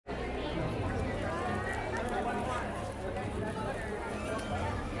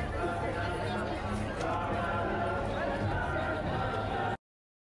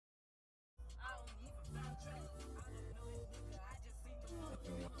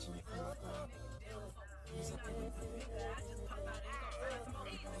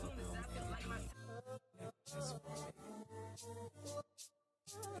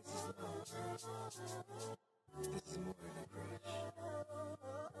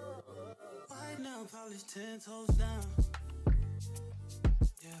is 10 toes down.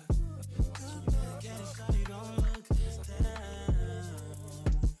 Yeah. Don't look this down.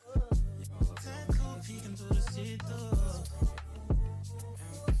 Tattoo peeking through the see-through.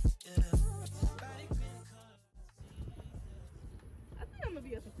 I think I'm gonna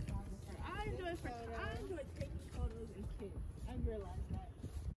be a photographer. I enjoy taking photos and kids. I realize that.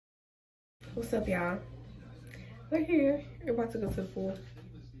 What's up, y'all? We're here. We're about to go to the pool.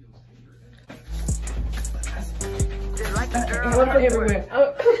 Everywhere.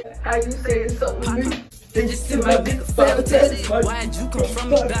 How you say it so weird? They just see my big sabotage. Why'd you come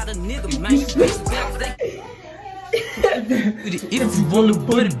from about a nigga, man? If you wanna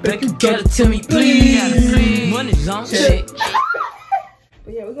put it back, you gotta tell me please. Money's on shit.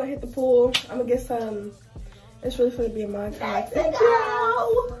 But yeah, we're gonna hit the pool. I'm gonna get some. It's really gonna be a montage. Thank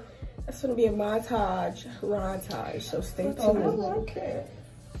you. It's gonna be a montage. So stay tuned. Oh, okay.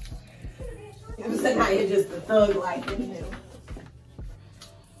 I'm saying how you're just a thug like him.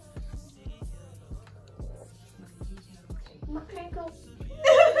 Okay, go.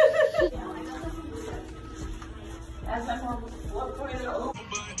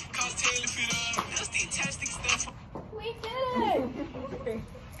 We did it!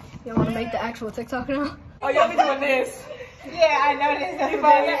 Y'all wanna make the actual TikTok now? Oh, y'all be doing this. Yeah, I know this. That's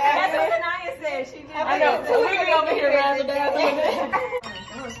what Sanaya said. She did. I know. So we be over here razzing down doing this.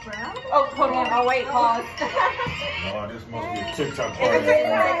 Oh, hold on. Oh, wait. Pause. Oh, this must be a TikTok party.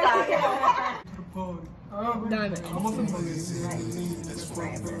 Diamond.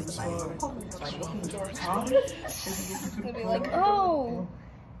 They'll be like, oh,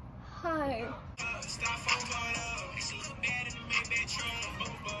 hi.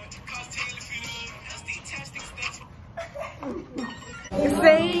 You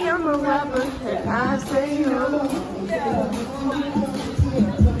say I'm a rapper, and I say no.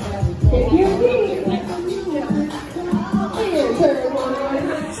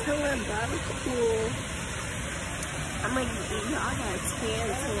 I'm like, y'all got tan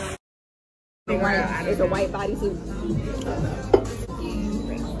tonight. It's a white bodysuit.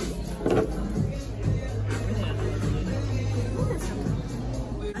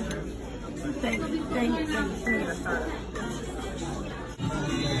 Thank you.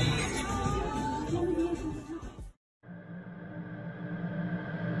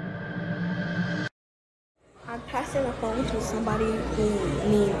 I'm passing the phone to somebody who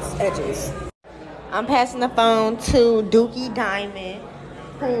needs edges. I'm passing the phone to Dookie Diamond,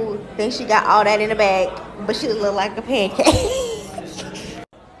 who thinks she got all that in the bag, but she look like a pancake.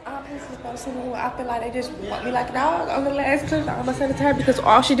 I'm passing the phone to someone who I feel like they just want me like a dog on the last clip. I'm gonna send it to her because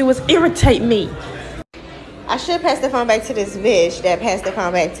all she do is irritate me. I should pass the phone back to this bitch that passed the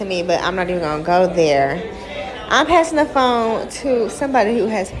phone back to me, but I'm not even gonna go there. I'm passing the phone to somebody who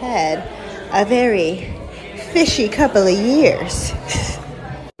has had a very fishy couple of years.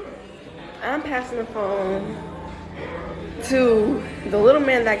 I'm passing the phone to the little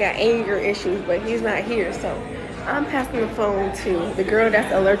man that got anger issues, but he's not here. So I'm passing the phone to the girl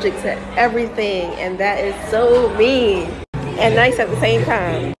that's allergic to everything, and that is so mean and nice at the same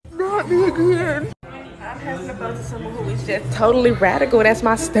time. Not me again. I'm passing the phone to someone who is just totally radical. That's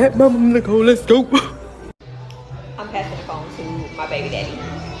my stepmom. I'm like, oh, let's go. I'm passing the phone to my baby daddy.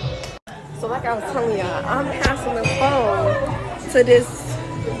 So like I was telling y'all, I'm passing the phone to this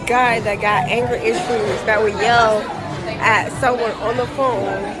guy that got anger issues that would yell at someone on the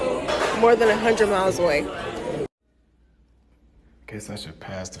phone more than 100 miles away. Guess I should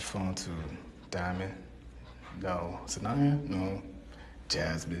pass the phone to Diamond. No. Sanaya? No.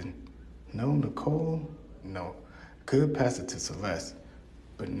 Jasmine? No. Nicole? No. Could pass it to Celeste,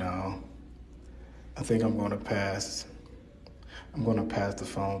 but no. I think I'm gonna pass the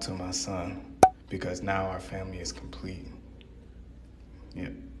phone to my son because now our family is complete.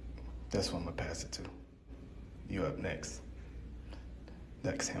 Yep, that's what I'm gonna pass it to. You up next.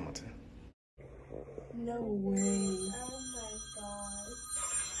 Next, Hamilton. No way. Oh my gosh.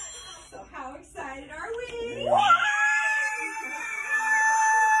 So how excited are we?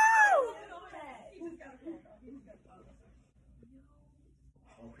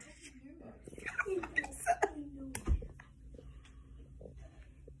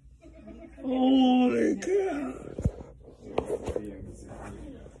 Oh my god.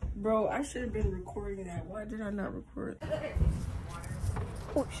 Bro, I should have been recording that. Why did I not record?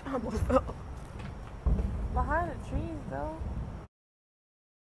 Oh, I almost fell. Behind the trees, though.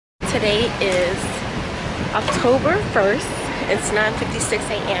 Today is October 1st. It's 9:56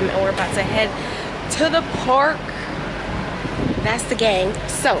 a.m. and we're about to head to the park. That's the gang.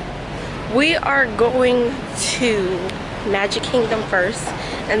 So, we are going to Magic Kingdom first,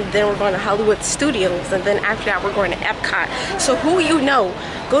 and then we're going to Hollywood Studios, and then after that we're going to Epcot. So who you know,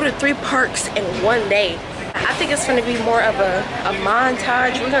 go to 3 parks in one day. I think it's going to be more of a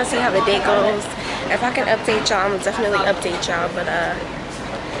montage. We're going to see how the day goes. If I can update y'all, I'm definitely update y'all,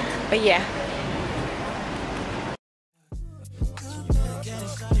 but yeah.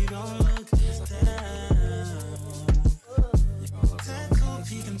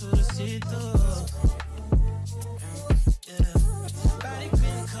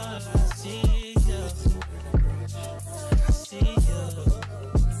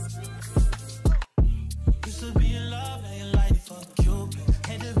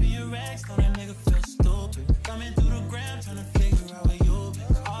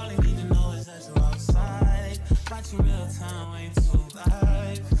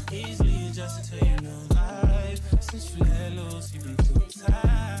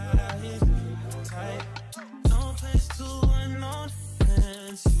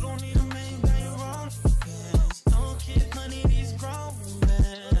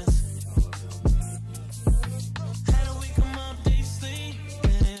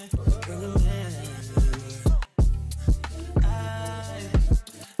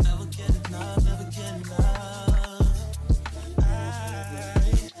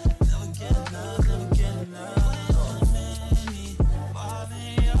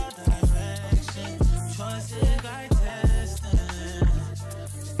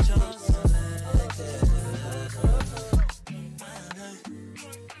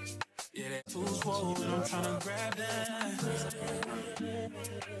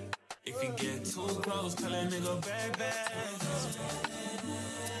 If you get too close, call that nigga baby.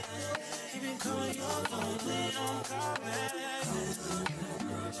 He been calling your phone, we don't call back.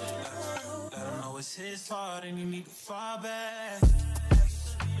 Let him know it's his fault and you need to fall back.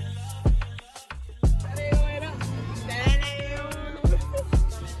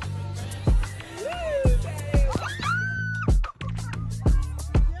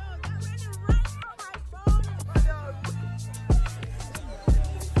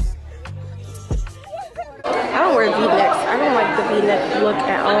 I don't wear V-necks. I don't like the V-neck look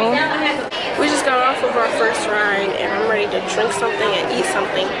at all. We just got off of our first ride and I'm ready to drink something and eat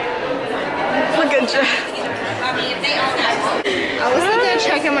something. Look at Jeff. I was sitting there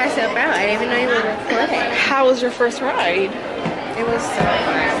checking myself out. I didn't even know you were recording. How was your first ride? It was so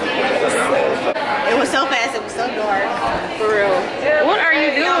fast. It was so fast. It was so dark. For real. What are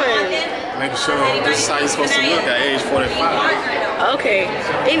you doing? Making sure this is how you're supposed to look at age 45. Okay.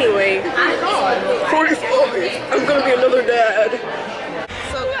 Anyway. 45. I'm gonna be another dad.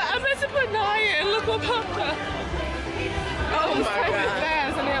 So I meant to put Naya and look what popped up. Oh my god.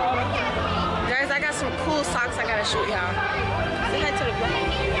 Guys, I got some cool socks I gotta show y'all. Say hi to the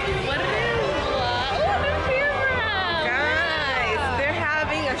vlog. What it is? Guys, they're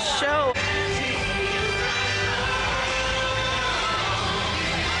having a show.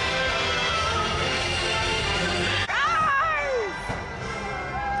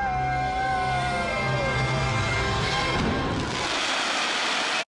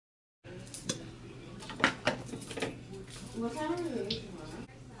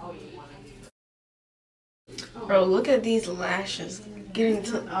 Bro, look at these lashes. Get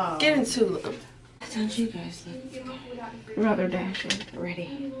into them. I told you guys look rather dashing.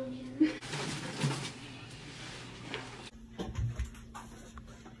 Ready.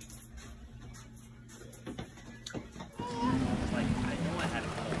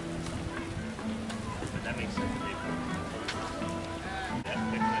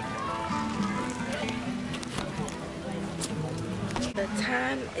 The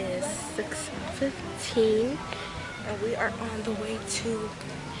time is 6:15 and we are on the way to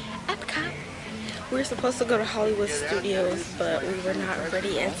Epcot. We were supposed to go to Hollywood Studios, but we were not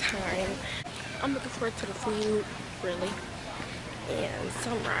ready in time. I'm looking forward to the food, really, and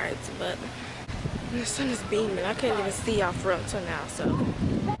some rides, but the sun is beaming. I can't even see y'all for until now, so.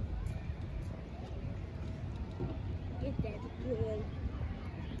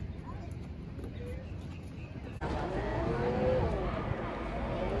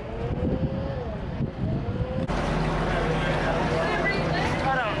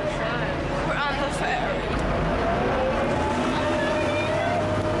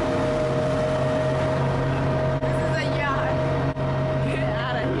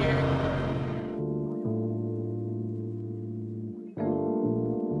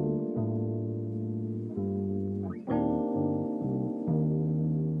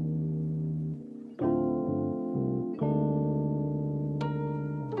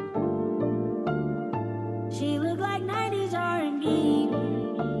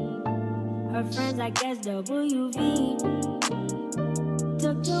 friends like SWV.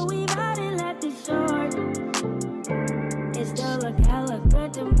 Took the weave out and left it short. It still look hella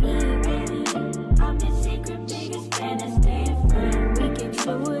good to me. I'm the secret biggest fan and staying friend. We can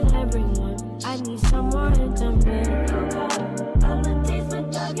chill with everyone. I need some more intimate. I'm the taste my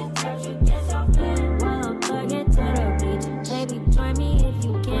dog and touch you get so fan. While I'm plugging to the beach, baby join me if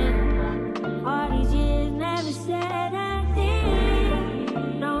you can. All these years never said a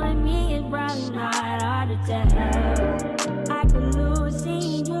thing. Knowing me is probably not hard to tell. I could lose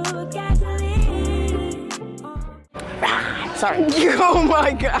seeing you gasoline. Sorry. Oh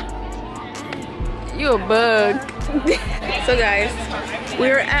my god. You a bug. So guys,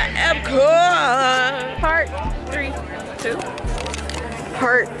 we're at Epcot.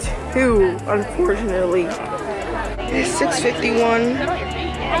 Part 2, unfortunately. It's 6:51.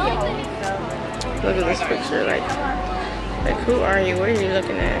 Look at this picture, like who are you? What are you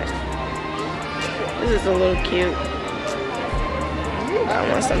looking at? This is a little cute. I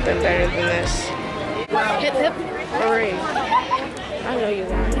want something better than this. Hip hip hooray. I know you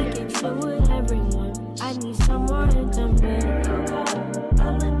want it. I need some more intimate.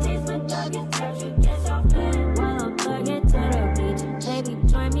 I'm the taste my dog and touch you get so fan. While I'm plugging to the beach, baby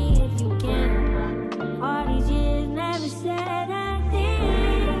join me if you can. All these years never said a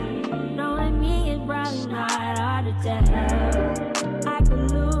thing. Knowing me is probably not hard to tell. I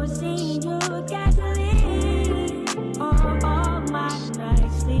could lose seeing you gasoline. All my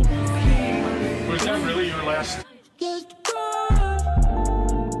nights sleeping. Was that really your last? Just crush.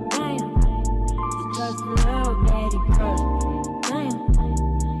 Damn. It's just a little baby crush. Damn.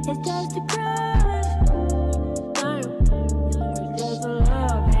 It's just a crush. Damn. It's just a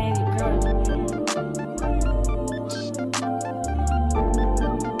little baby crush.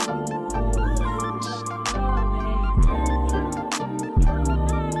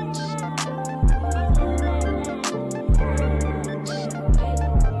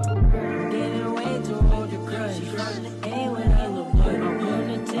 Getting way too old to crush. Ain't when I look good. I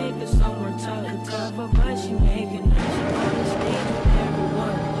wanna take her somewhere tougher, but she making it. She wanna stay with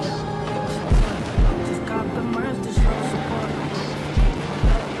everyone. Just cop the merch to show support.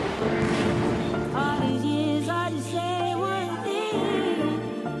 All these years, I just say one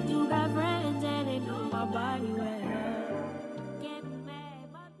thing. You got friends and they know my body well. Get me mad,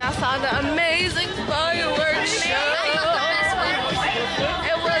 but I saw the amazing fireworks show.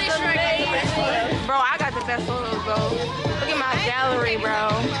 It was amazing. Bro, I got the best photos, bro. Look at my gallery, bro.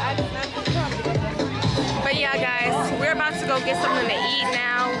 But yeah, guys, we're about to go get something to eat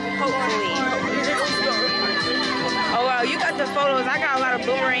now. Hopefully. Oh, wow, you got the photos. I got a lot of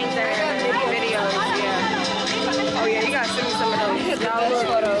boomerangs and videos. Yeah. Oh, yeah, you gotta send me some of those. Y'all, look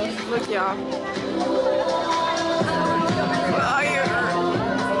photos. Look, y'all.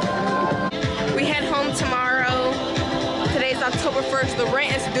 We head home tomorrow. Today's October 1st. The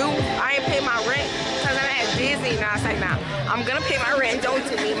rent is due. I ain't paid my rent because I'm at Disney. Nah, it's like, nah. I'm gonna pay my rent. Don't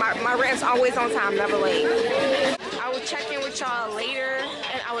do me. My rent's always on time, never late. I will check in with y'all later,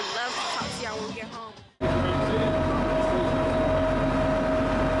 and I would love to talk to y'all when we get home.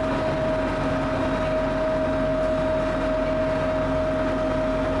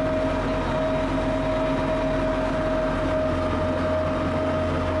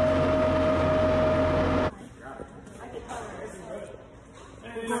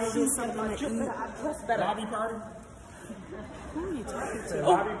 Bobby party? Who are you talking to?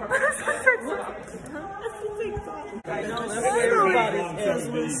 Bobby party?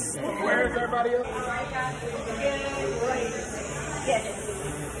 Where is everybody else?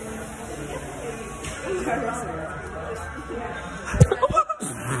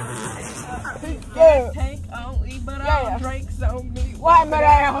 Tank only, but I don't drink so many. Why,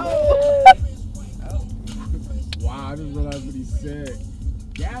 madam? Wow, I just realized what he said.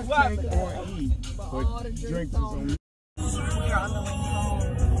 Gas tank or eat, but drinks is on me. We're on the way home.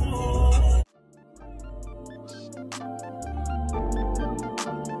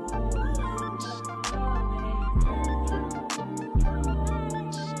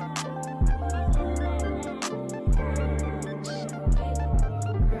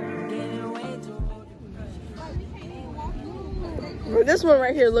 Bro, this one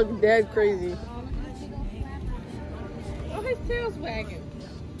right here looks dead crazy. Oh, his tail's wagging.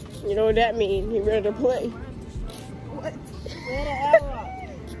 You know what that means? He ready to play. What? Where the arrow?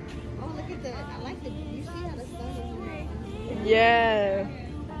 Oh, look at that. I like the. You see how the sun is? Yeah.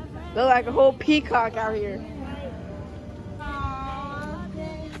 Look like a whole peacock out here.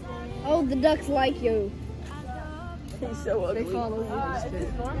 Oh, the ducks like you. He's so ugly. They follow you.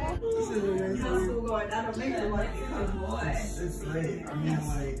 It's late. I mean,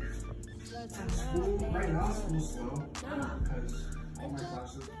 like, School, right now, school's slow because all my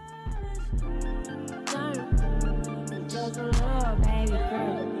classes.